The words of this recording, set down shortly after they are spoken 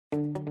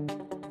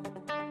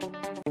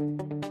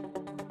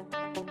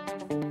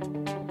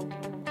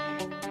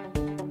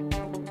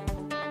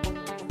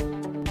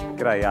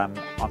G'day,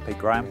 I'm Pete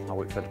Graham. I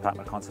work for the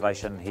Department of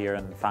Conservation here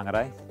in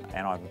Whangarei,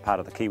 and I'm part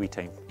of the Kiwi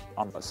team.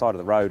 On the side of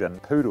the road in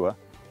Purua,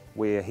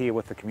 we're here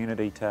with the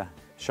community to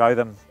show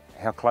them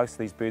how close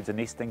these birds are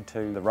nesting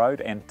to the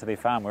road and to their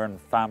farm. We're in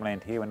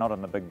farmland here, we're not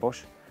in the big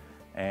bush,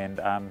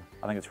 and I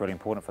think it's really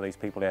important for these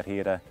people out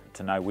here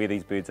to know where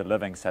these birds are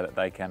living so that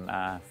they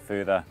can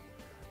further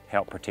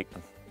help protect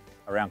them.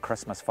 Around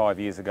Christmas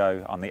 5 years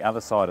ago, on the other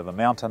side of the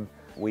mountain,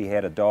 we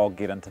had a dog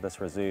get into this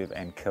reserve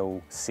and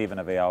kill 7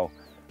 of our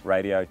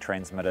radio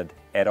transmitted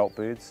adult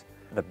birds.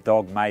 The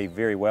dog may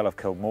very well have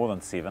killed more than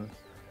 7,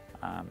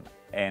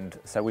 and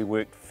so we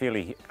worked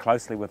fairly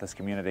closely with this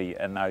community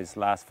in those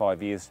last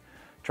 5 years,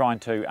 trying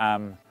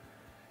to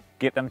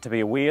get them to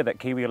be aware that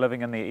Kiwi are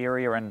living in their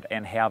area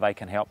and how they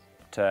can help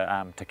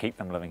to keep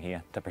them living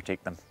here, to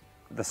protect them.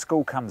 The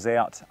school comes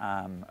out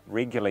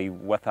regularly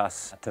with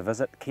us to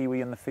visit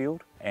Kiwi in the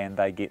field, and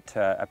they get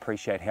to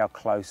appreciate how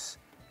close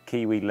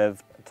Kiwi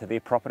live to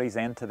their properties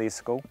and to their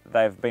school.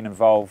 They've been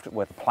involved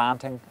with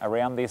planting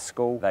around their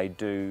school. They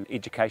do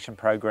education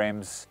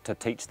programs to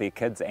teach their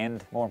kids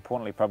and, more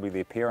importantly, probably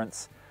their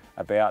parents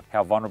about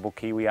how vulnerable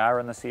Kiwi are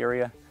in this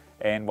area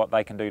and what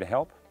they can do to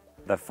help.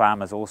 The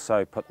farmers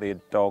also put their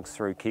dogs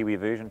through Kiwi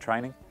aversion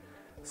training,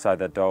 so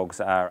the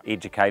dogs are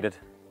educated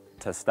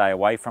to stay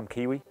away from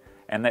Kiwi,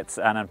 and that's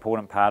an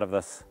important part of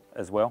this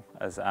as well,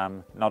 as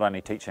not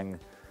only teaching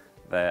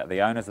the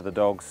owners of the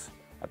dogs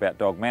about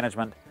dog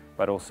management,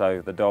 but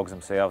also the dogs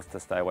themselves to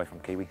stay away from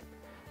Kiwi.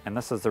 And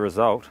this is the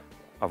result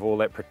of all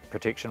that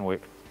protection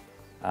work.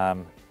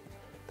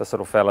 This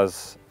little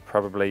fella's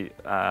probably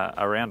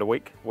around a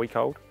week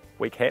old,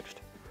 week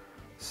hatched.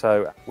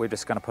 So we're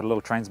just going to put a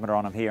little transmitter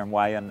on him here and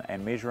weigh in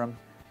and measure him,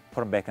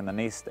 put him back in the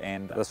nest,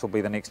 and this will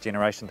be the next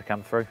generation to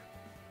come through.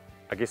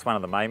 I guess one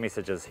of the main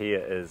messages here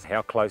is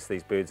how close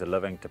these birds are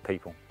living to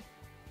people,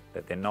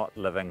 that they're not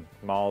living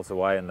miles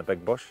away in the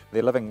big bush.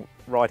 They're living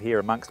right here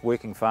amongst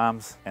working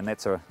farms, and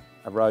that's a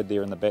road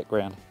there in the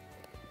background.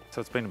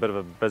 So it's been a bit of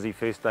a busy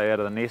first day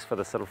out of the nest for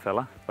this little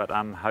fella, but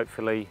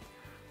hopefully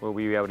we'll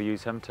be able to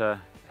use him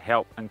to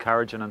help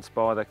encourage and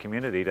inspire the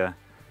community to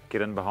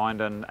get in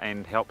behind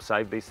and help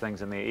save these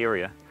things in their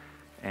area.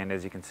 And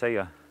as you can see,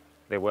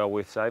 they're well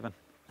worth saving.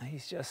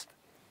 He's just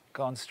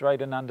gone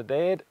straight in under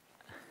Dad,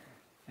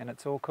 and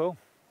it's all cool.